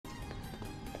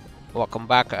Welcome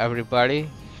back everybody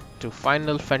to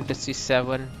Final Fantasy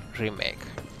VII Remake.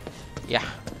 Yeah,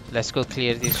 let's go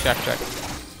clear this shortcut.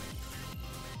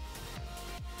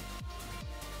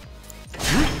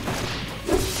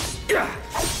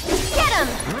 Get him!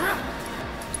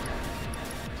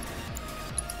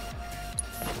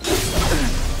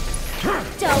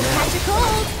 Don't catch a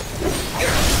cold!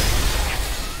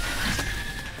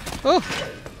 Oh!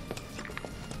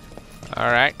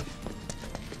 Alright.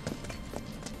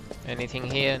 Anything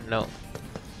here? No.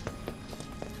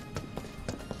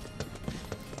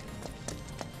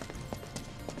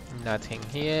 Nothing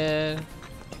here.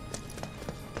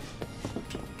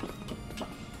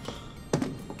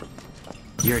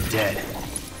 You're dead.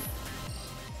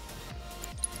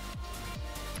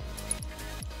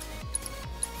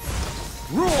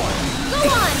 Roar! Go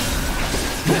on!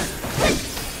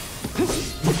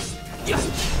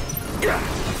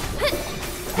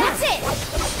 That's it!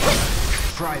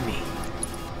 Try me.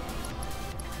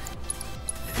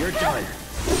 You're done.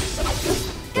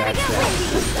 Gotta get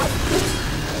windy!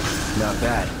 Not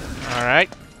bad. Alright.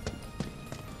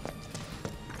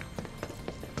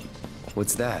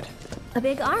 What's that? A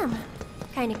big arm.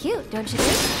 Kinda cute, don't you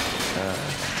think?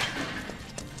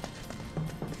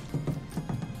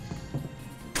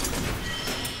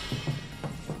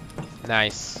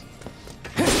 Nice.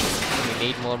 We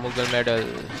need more Mughal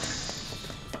medals.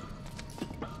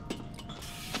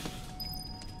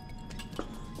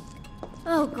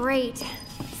 Oh, great.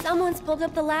 Someone's pulled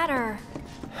up the ladder.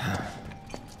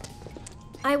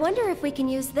 I wonder if we can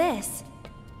use this.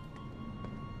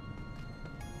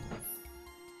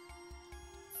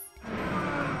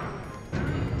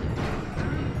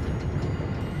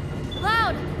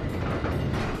 Loud!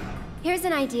 Here's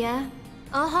an idea.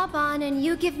 I'll hop on and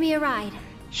you give me a ride.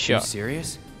 Sure. You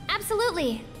serious?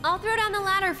 Absolutely. I'll throw down the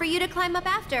ladder for you to climb up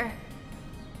after.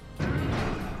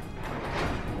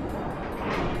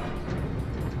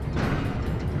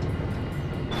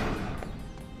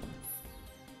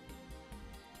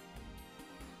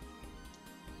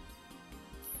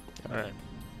 Alright.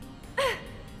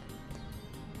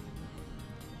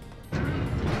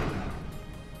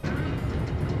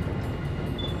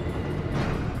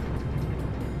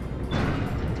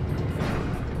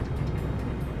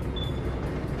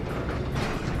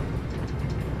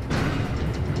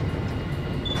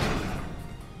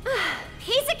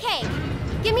 Piece of cake!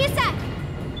 Give me a sec!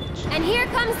 And here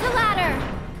comes the ladder!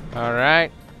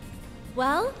 Alright.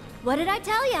 Well, what did I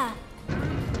tell ya?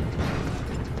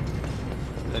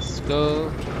 Let's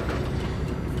go.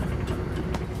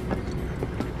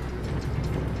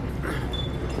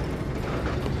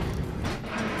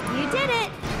 You did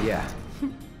it! Yeah.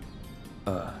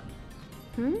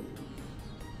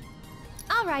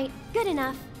 Alright, good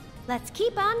enough. Let's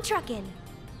keep on trucking.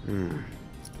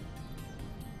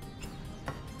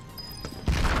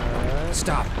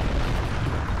 Stop.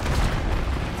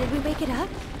 Did we wake it up?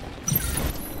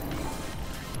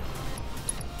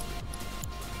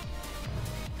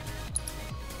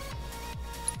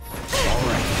 All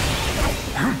right.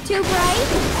 Too bright?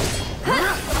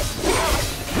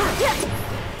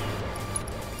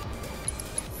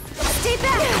 Stay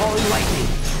back! Calling lightning.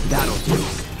 That'll do.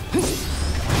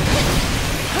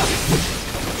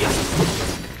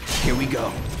 Here we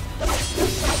go.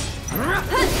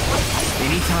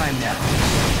 Anytime now.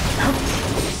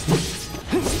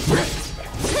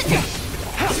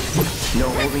 No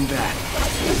holding back.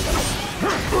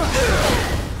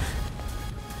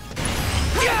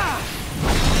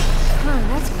 Huh,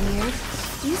 that's weird.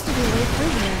 Used to be way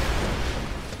through here.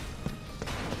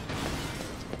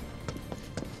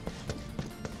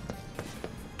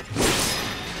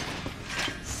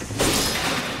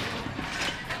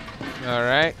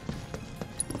 Alright.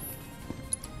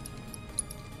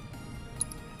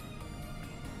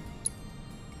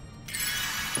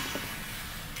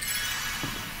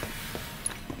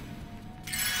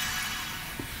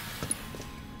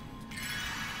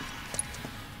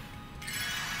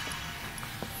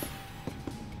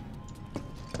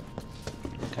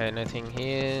 Okay, nothing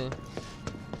here.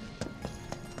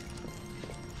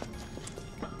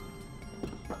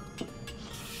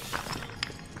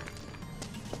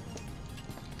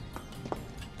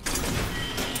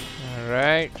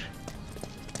 Alright.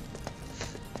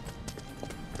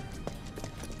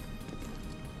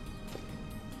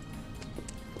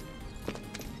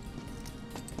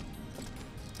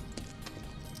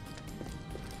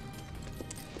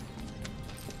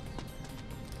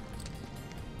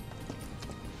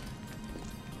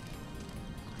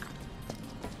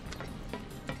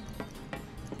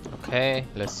 Okay,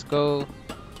 let's go.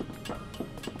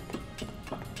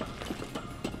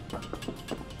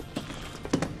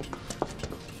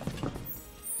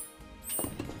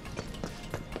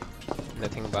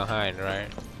 nothing behind, right?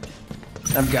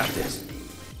 I've got this.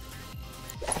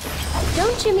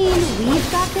 Don't you mean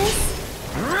we've got this?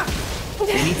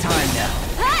 Anytime now.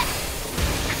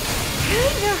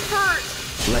 You're hurt.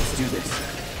 Let's do this.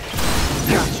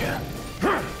 Gotcha.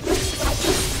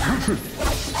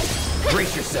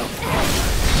 Brace yourself.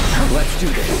 Let's do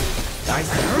this. I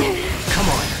see. Come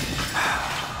on.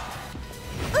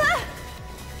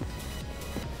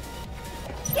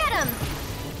 Get him.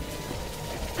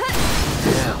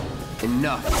 Now,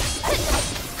 enough.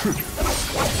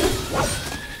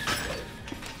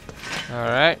 All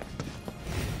right.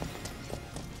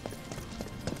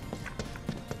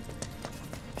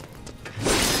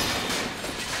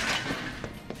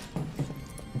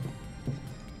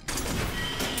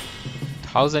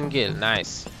 Thousand gil,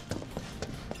 nice.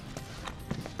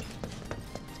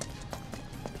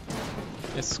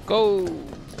 Let's go.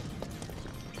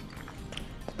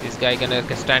 This guy gonna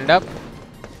stand up?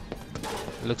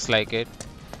 Looks like it.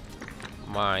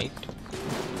 Might.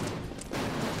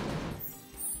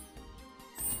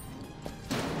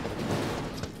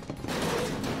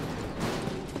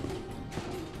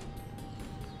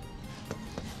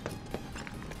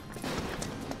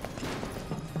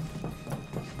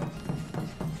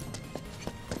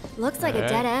 Looks like a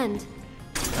dead end.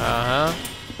 Uh-huh.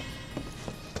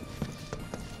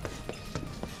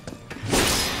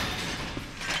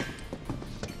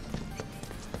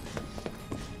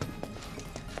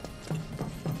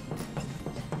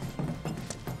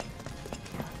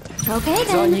 Okay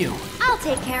It's then. on you. I'll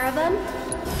take care of him.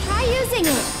 Try using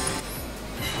it.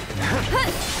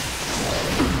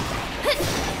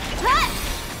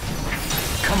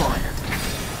 Come on.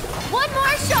 One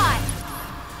more shot.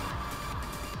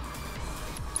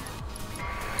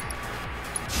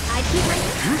 I keep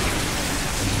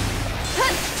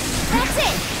That's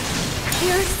it.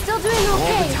 You're still doing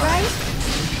okay, right?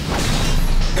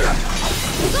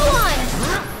 Go on.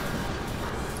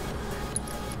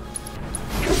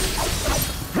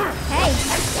 Hey,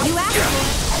 you asked for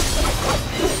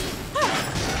it.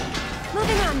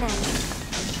 Moving on then.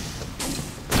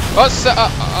 Oh,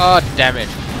 oh, damn it.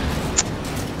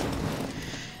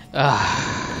 Ah.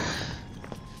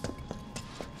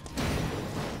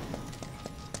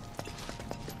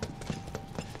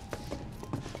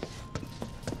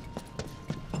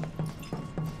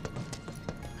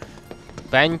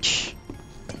 Bench.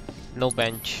 No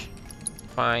bench.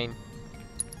 Fine.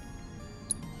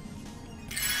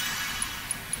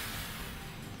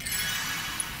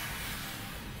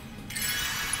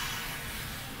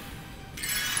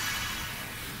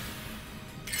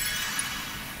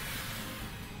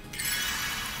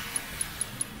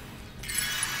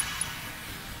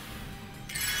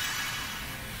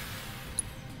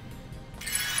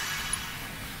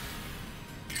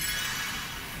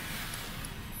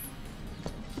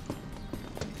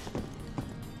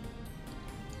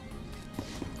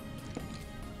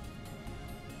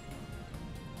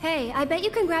 Hey, I bet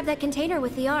you can grab that container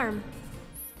with the arm.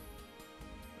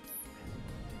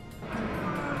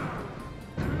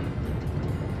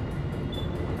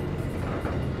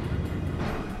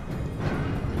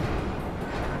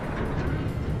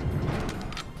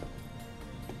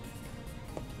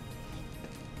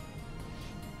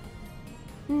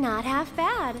 Not half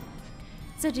bad.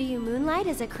 So do you moonlight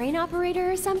as a crane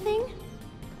operator or something?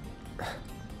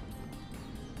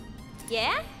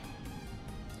 Yeah?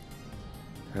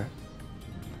 Huh?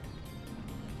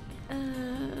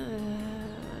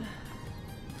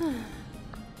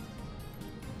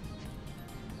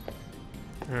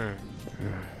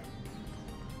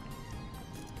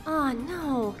 Oh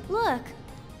no, look.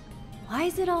 Why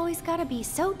is it always gotta be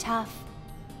so tough?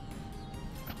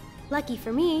 Lucky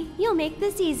for me, you'll make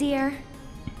this easier.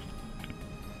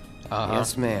 Uh-huh.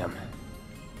 Yes, ma'am.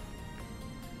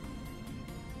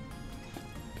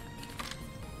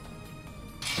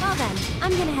 Well then,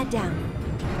 I'm gonna head down.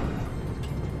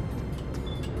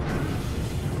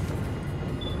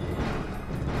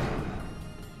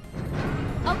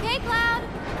 Okay, Cloud,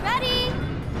 ready?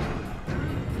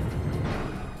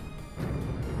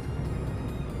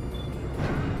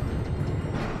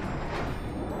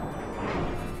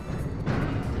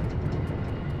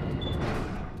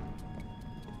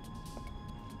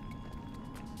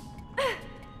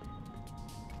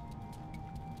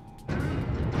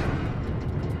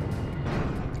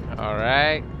 All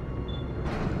right.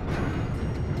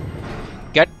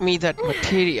 Get me that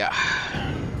materia.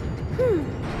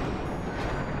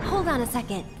 Hold on a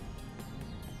second.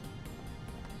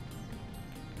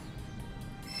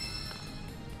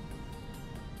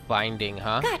 Binding,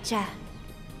 huh? Gotcha.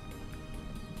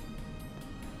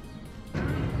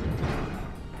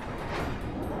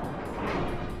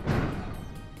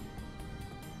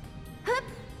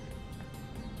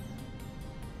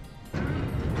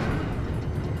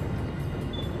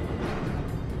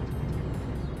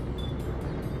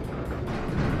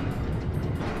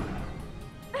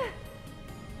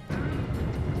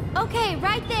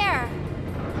 there!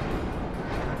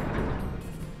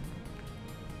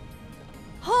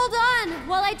 Hold on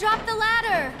while I drop the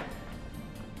ladder!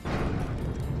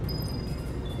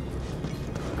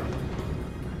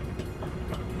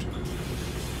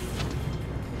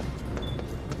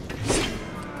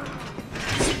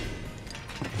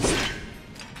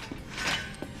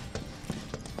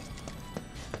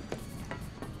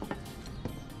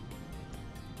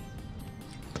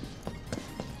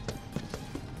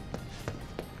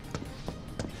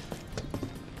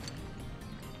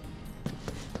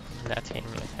 Nothing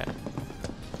like that.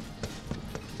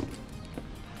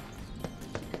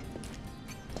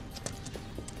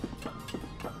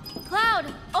 Cloud,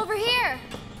 over here!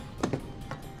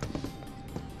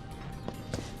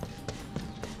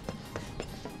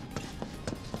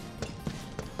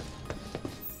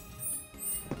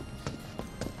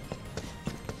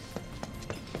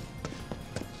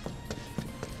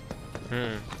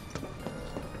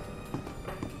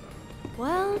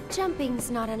 Well,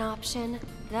 jumping's not an option,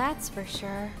 that's for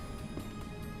sure.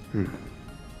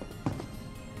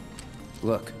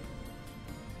 Look.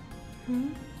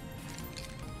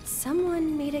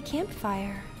 Someone made a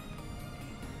campfire.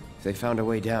 If they found a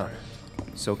way down,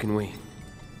 so can we.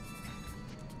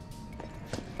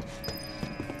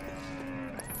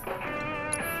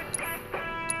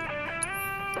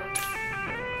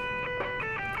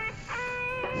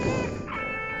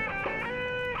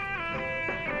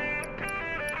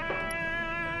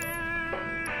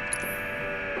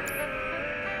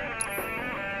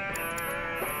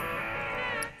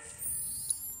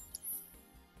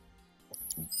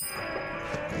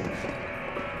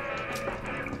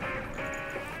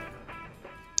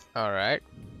 All right.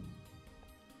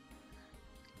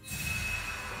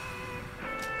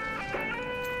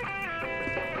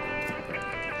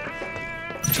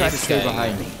 Try to This stay guy.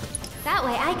 behind me. That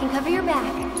way I can cover your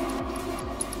back.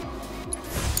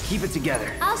 Keep it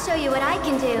together. I'll show you what I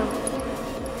can do.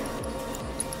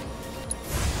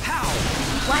 How?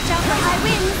 Watch out for high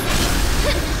winds.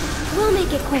 We'll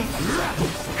make it quick.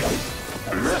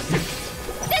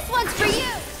 This one's for you!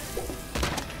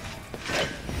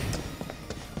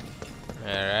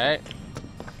 All right.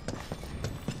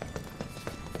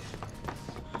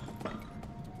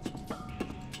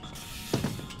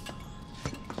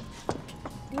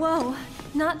 Whoa,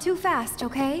 not too fast,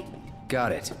 okay?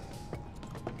 Got it.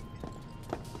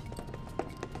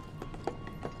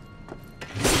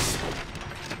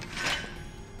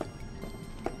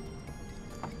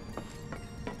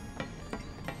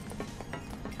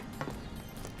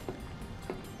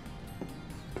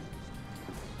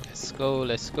 Let's go.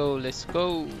 Let's go. Let's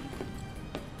go.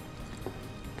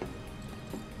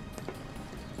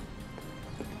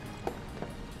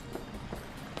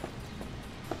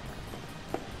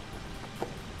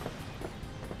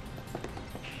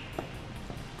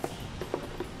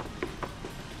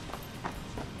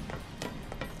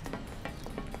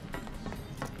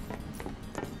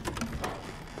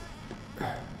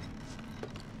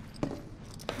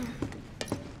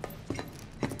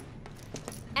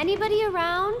 Anybody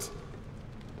around?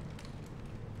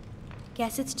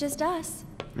 Guess it's just us.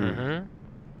 Mm-hmm.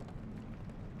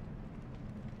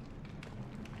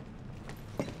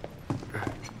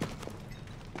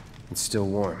 It's still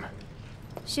warm.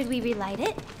 Should we relight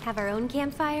it? Have our own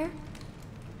campfire?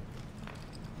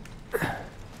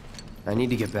 I need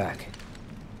to get back.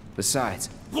 Besides,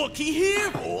 Looky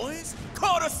here, boys!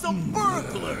 Caught us some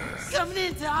burglars! Coming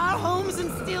into our homes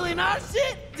and stealing our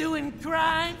shit? Doing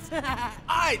crimes?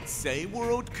 I'd say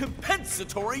we're owed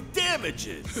compensatory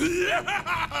damages!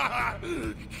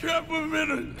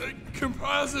 Competent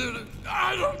composite.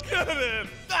 I don't get it.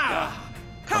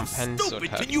 How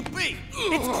stupid can you be?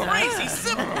 It's crazy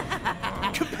simple!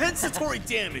 Compensatory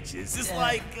damages is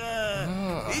like,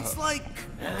 it's like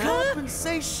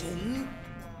compensation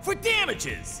for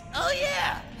damages! Oh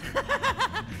yeah!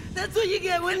 That's what you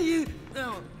get when you...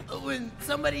 when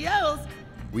somebody else...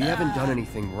 we haven't done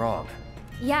anything wrong.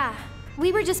 Yeah,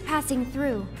 we were just passing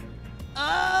through.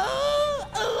 Oh,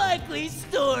 a likely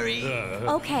story.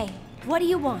 Okay, what do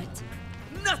you want?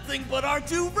 Nothing but our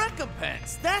due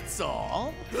recompense, that's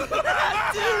all! Do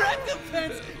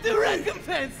recompense! Do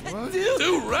recompense!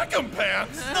 Do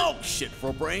recompense. No shit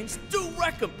for brains, due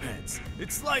recompense!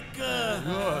 It's like,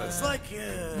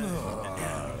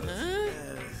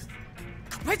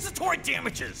 compensatory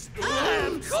damages! Of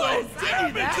course, I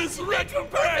knew that. Damages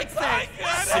recompense. I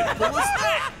get it. Simple as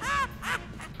that!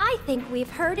 I think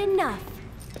we've heard enough.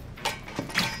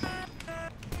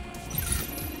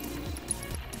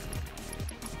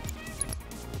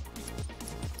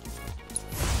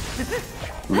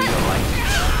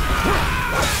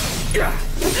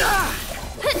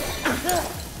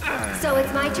 So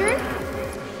it's my turn?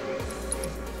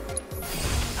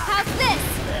 How's this?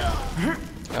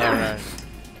 Alright.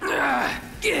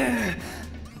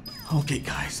 Okay,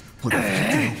 guys, whatever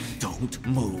you do, don't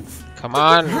move. Come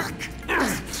on.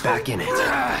 Back in it.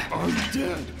 I'm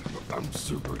dead. I'm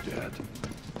super dead.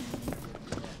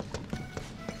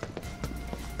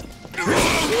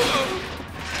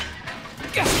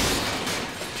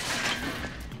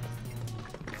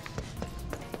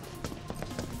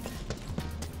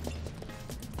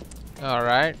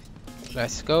 Alright.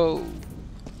 Let's go.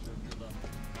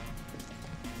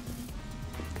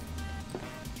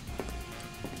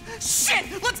 Shit!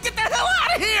 Let's get the hell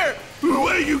out of here!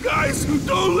 Wait, you guys!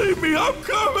 Don't leave me! I'm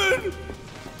coming!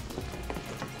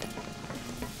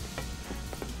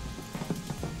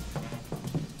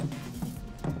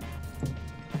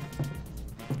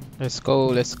 Let's go.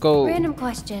 Let's go. Random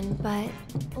question, but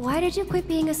why did you quit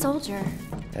being a soldier?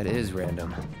 That is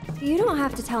random. You don't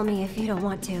have to tell me if you don't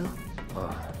want to.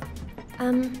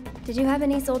 Did you have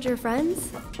any soldier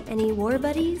friends? Any war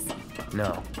buddies?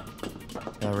 No.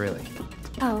 Not really.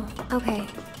 Oh, okay.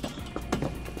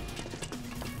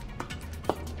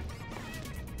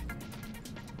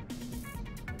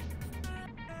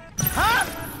 Huh?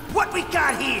 What we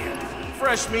got here?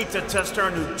 Fresh meat to test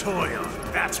our new toy on,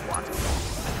 that's what.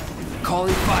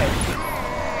 Calling fire.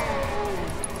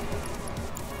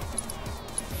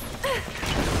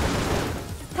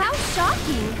 How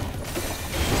shocking!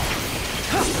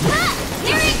 Ah,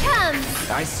 here it comes!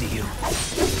 I see you.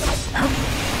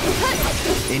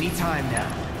 Anytime now.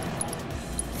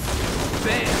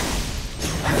 Bam!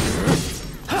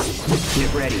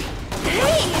 Get ready.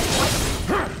 Hey!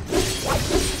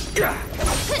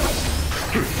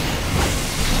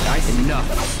 Nice enough.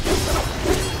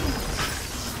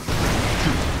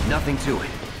 Nothing to it.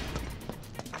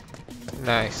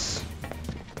 Nice.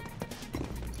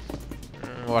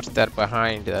 What's that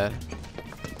behind that?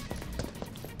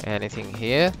 Anything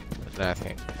here?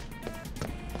 Nothing.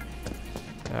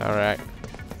 Alright.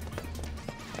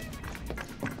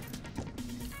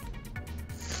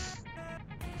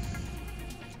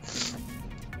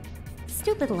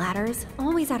 Stupid ladders,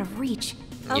 always out of reach.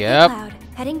 Okay, Yep. Cloud,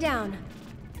 heading down.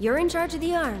 You're in charge of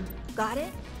the arm. Got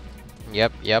it?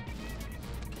 Yep, yep.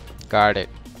 Got it.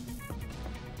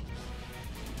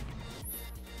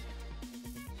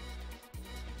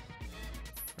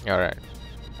 Alright.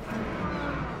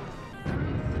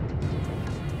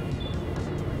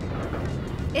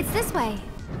 It's this way.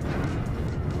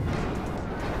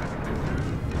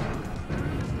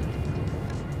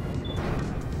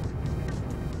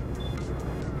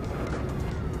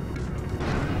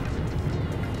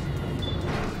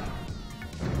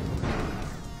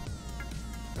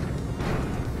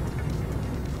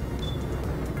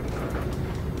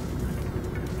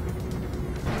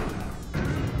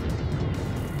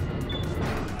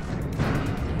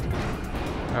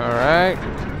 Alright.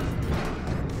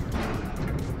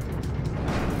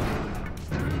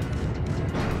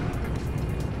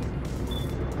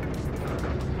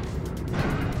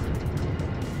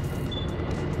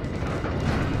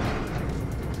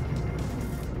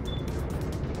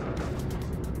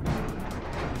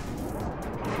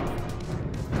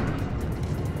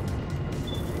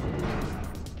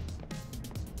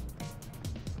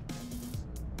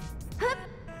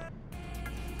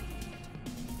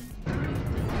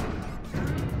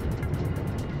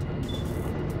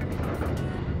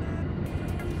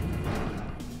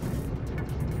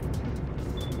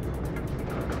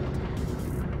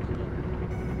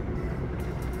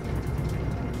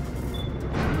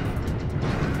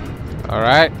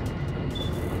 Alright.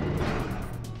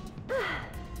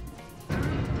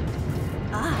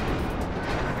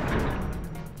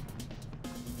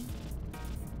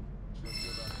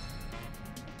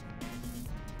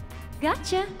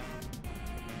 Gotcha.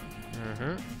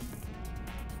 Mm-hmm.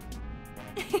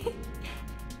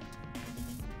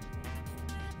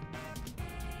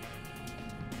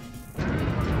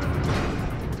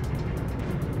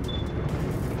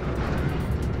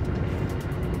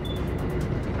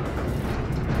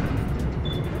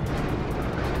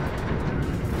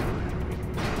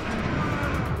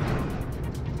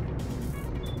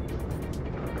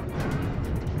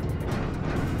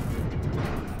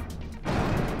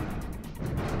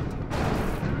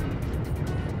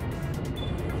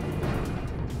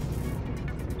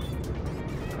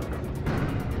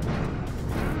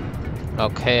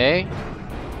 Okay.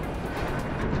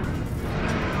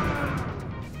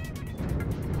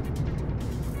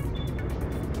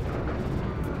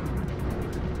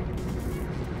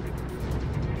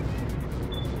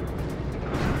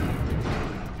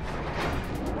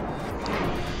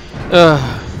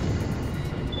 Ugh.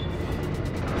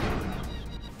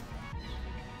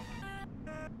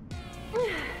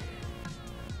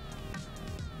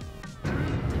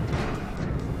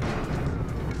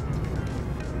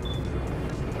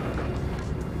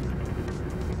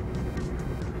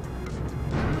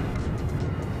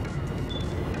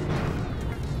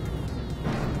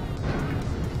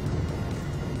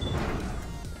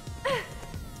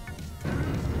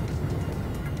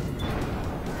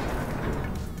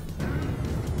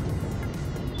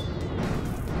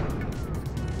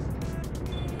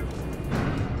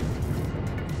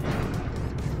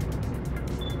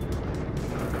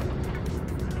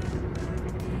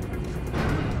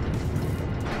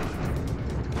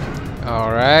 All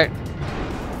right.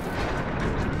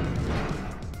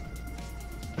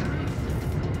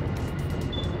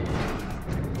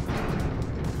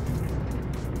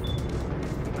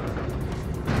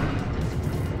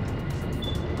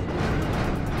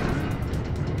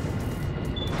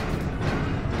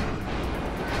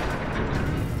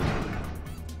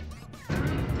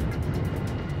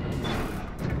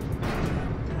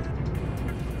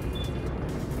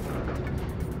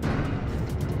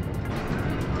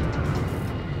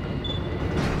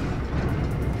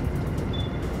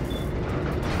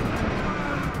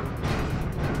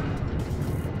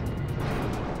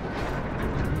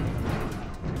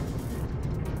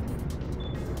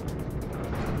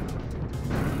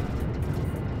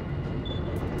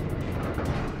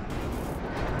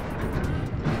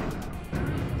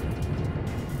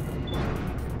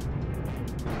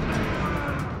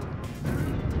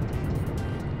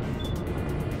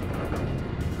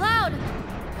 Cloud!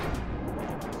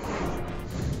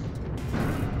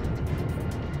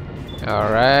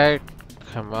 All right.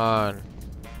 Come on.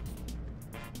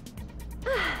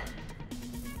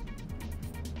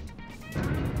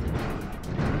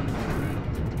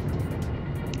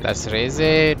 Let's raise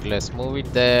it. Let's move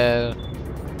it there.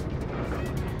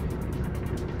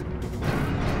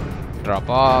 Drop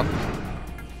off.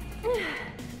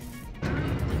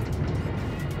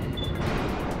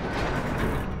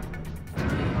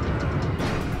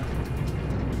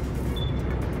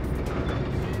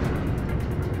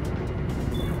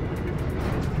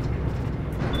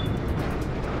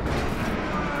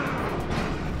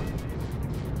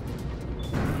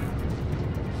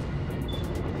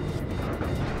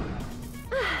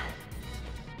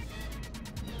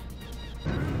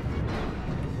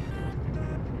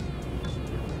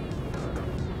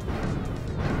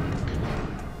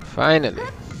 Finally.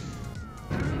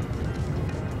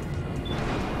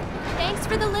 Thanks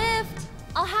for the lift.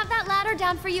 I'll have that ladder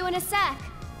down for you in a sec.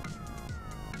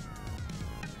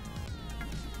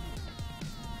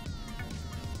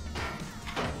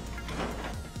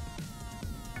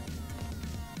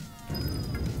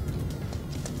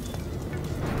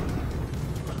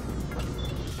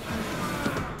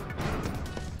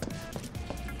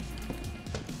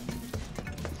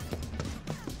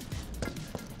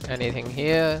 Anything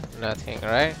here? Nothing,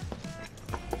 right?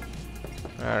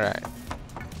 All right.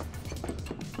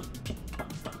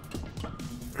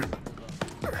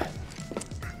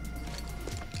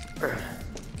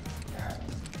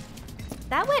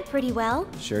 That went pretty well.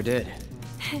 Sure did.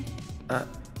 Huh?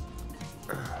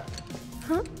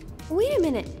 Wait a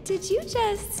minute. Did you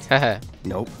just...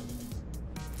 Nope.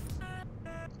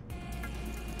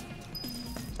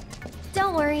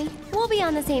 Don't worry. We'll be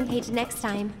on the same page next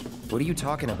time. What are you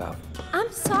talking about? I'm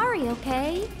sorry,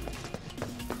 okay?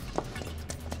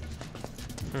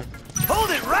 Hold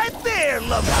it right there,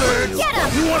 lovebird! Get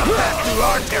him! You wanna pass through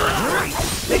our territory?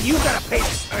 Then you gotta pay...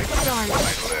 Sorry.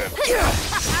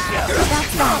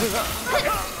 That's bad.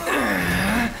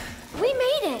 We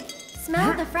made it.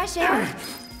 Smell the fresh air?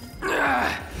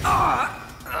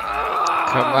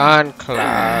 Come on,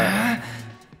 Cloud.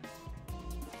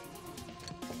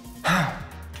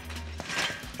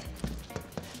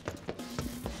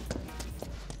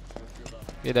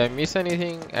 Did I miss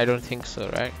anything? I don't think so,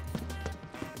 right?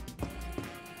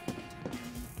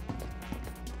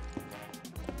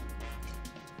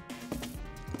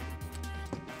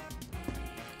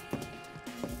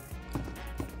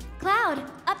 Cloud,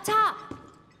 up top.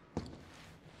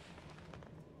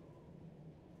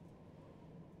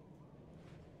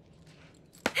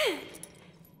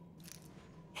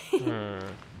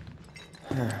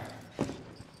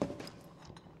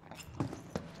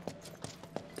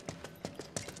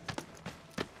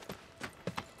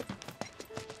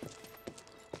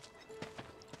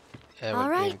 All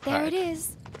right, there it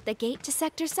is. The gate to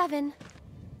Sector 7.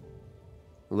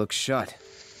 Looks shut.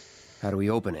 How do we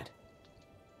open it?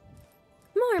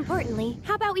 More importantly,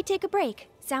 how about we take a break?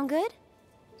 Sound good?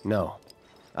 No.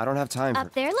 I don't have time for...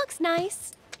 Up there looks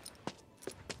nice.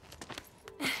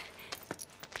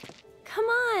 Come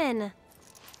on.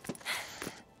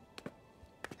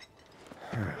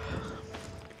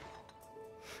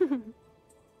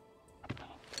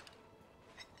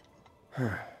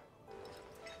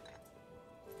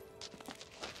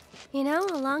 You know,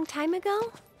 a long time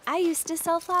ago, I used to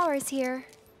sell flowers here.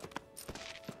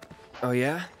 Oh,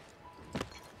 yeah?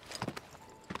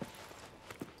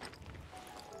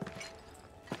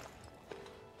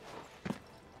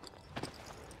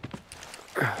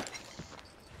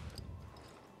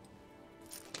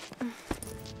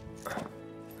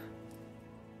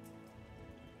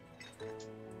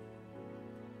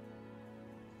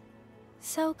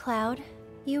 So, Cloud,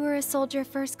 You were a soldier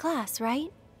first class,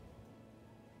 right?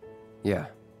 Yeah.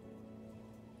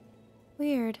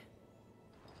 Weird.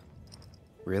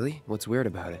 Really? What's weird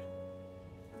about it?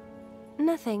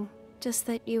 Nothing. Just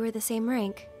that you were the same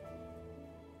rank.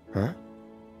 Huh?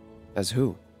 As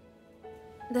who?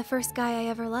 The first guy I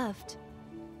ever loved.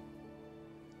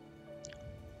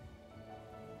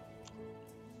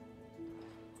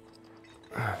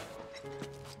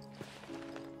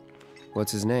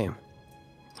 What's his name?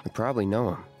 I probably know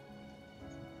him.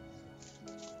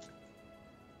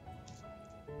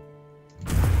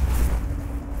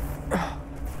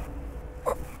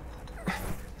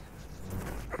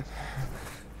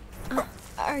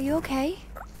 Are you okay?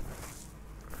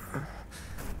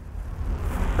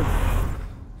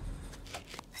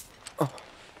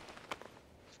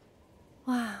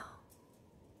 Wow.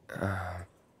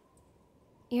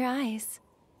 Your eyes.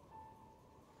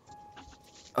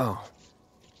 Oh.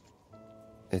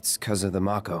 It's 'cause of the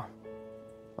Mako.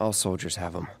 All soldiers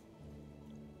have them.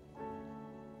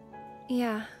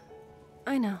 Yeah,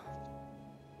 I know.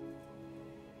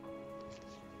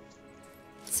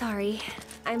 Sorry,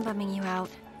 I'm bumming you out.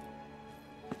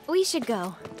 We should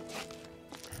go.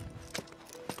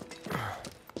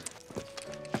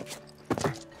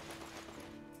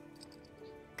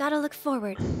 Gotta look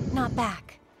forward, not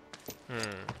back.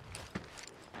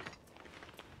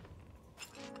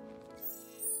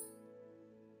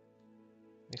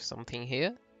 There's something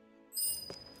here.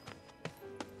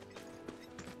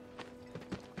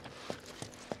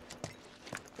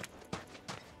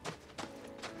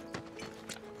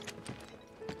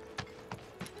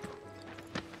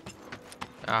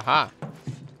 Aha.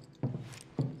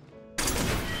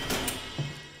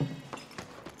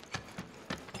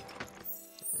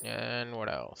 And what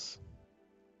else?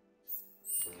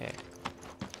 Okay.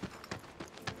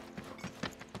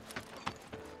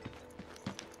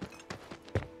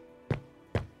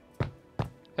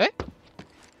 Hey?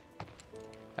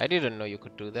 I didn't know you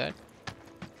could do that.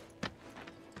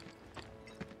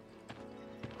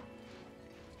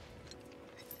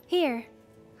 Here.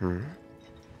 Hmm?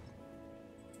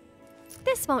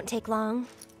 This won't take long.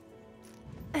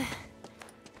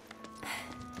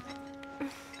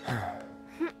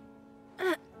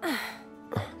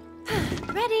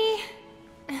 Ready?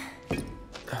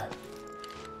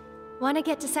 Want to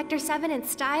get to Sector 7 in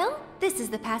style? This is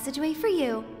the passageway for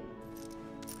you.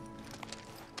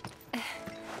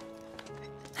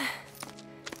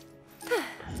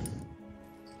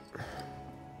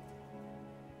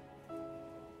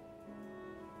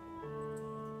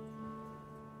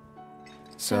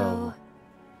 So...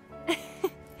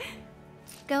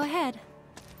 Go ahead.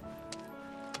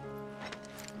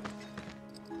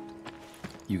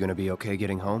 You gonna be okay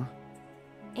getting home?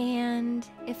 And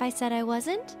if I said I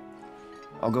wasn't?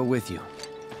 I'll go with you.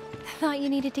 Thought you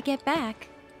needed to get back.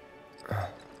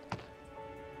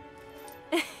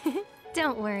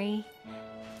 Don't worry.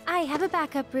 I have a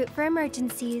backup route for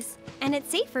emergencies, and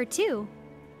it's safer too.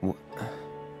 Wh-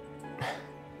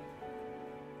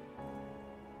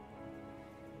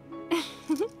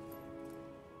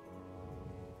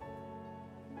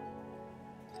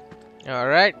 All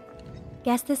right.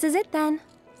 Guess this is it then.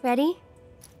 Ready?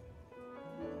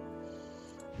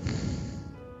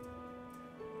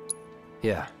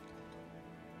 Yeah.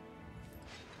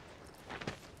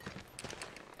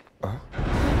 Huh?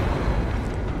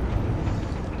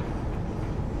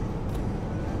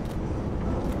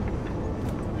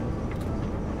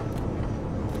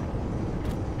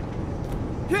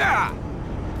 Yeah!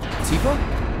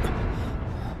 Tifa?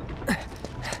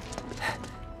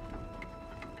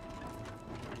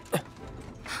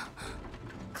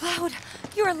 Cloud,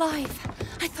 you're alive.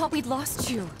 I thought we'd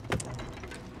lost you.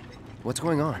 What's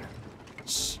going on?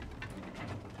 Shh.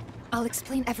 I'll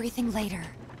explain everything later.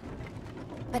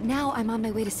 But now I'm on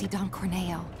my way to see Don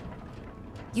Corneo.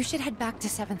 You should head back to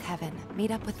 7th Heaven,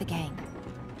 meet up with the gang.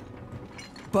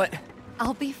 But...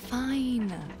 I'll be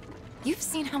fine. You've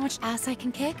seen how much ass I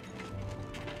can kick?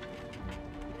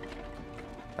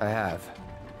 I have.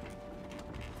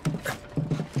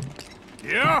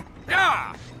 Yeah?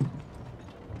 Yeah!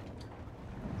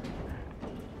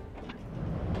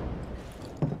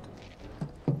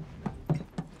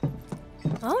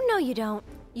 Oh, no you don't.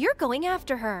 You're going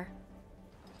after her.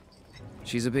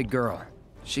 She's a big girl.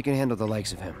 She can handle the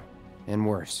likes of him. And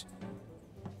worse.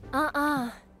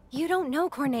 You don't know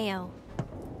Corneo.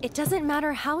 It doesn't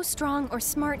matter how strong or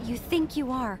smart you think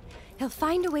you are. He'll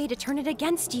find a way to turn it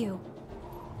against you.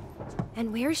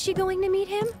 And where is she going to meet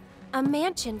him? A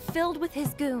mansion filled with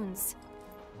his goons.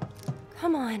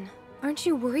 Come on. Aren't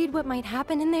you worried what might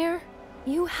happen in there?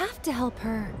 You have to help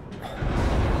her.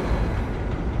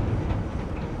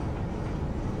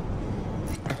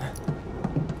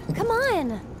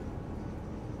 in.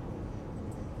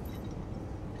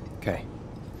 Okay.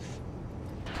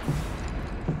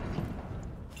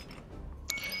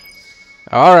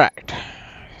 All right.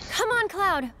 Come on,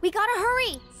 Cloud. We gotta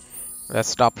hurry. Let's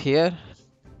stop here.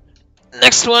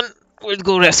 Next one, we'll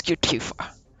go rescue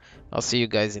Tifa. I'll see you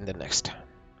guys in the next.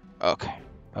 Okay.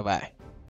 Bye-bye.